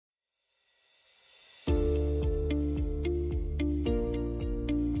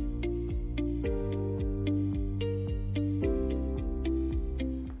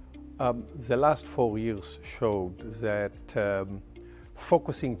The last 4 years showed that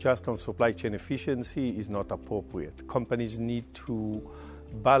focusing just on supply chain efficiency is not appropriate. Companies need to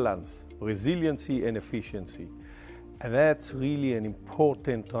balance resiliency and efficiency. And that's really an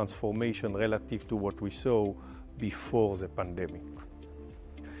important transformation relative to what we saw before the pandemic.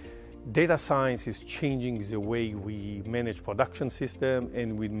 Data science is changing the way we manage production system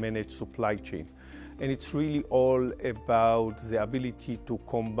and we manage supply chain. And it's really all about the ability to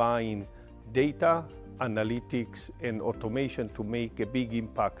combine data, analytics, and automation to make a big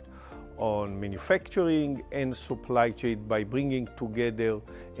impact on manufacturing and supply chain by bringing together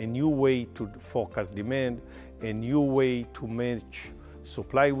a new way to forecast demand, a new way to match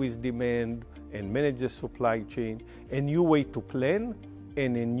supply with demand and manage the supply chain, a new way to plan,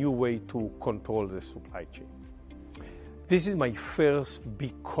 and a new way to control the supply chain. This is my first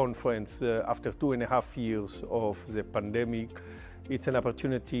big conference after 2.5 years of the pandemic. It's an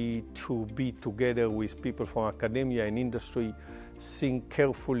opportunity to be together with people from academia and industry, think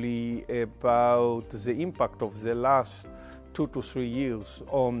carefully about the impact of the last 2 to 3 years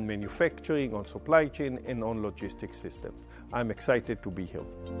on manufacturing, on supply chain, and on logistics systems. I'm excited to be here.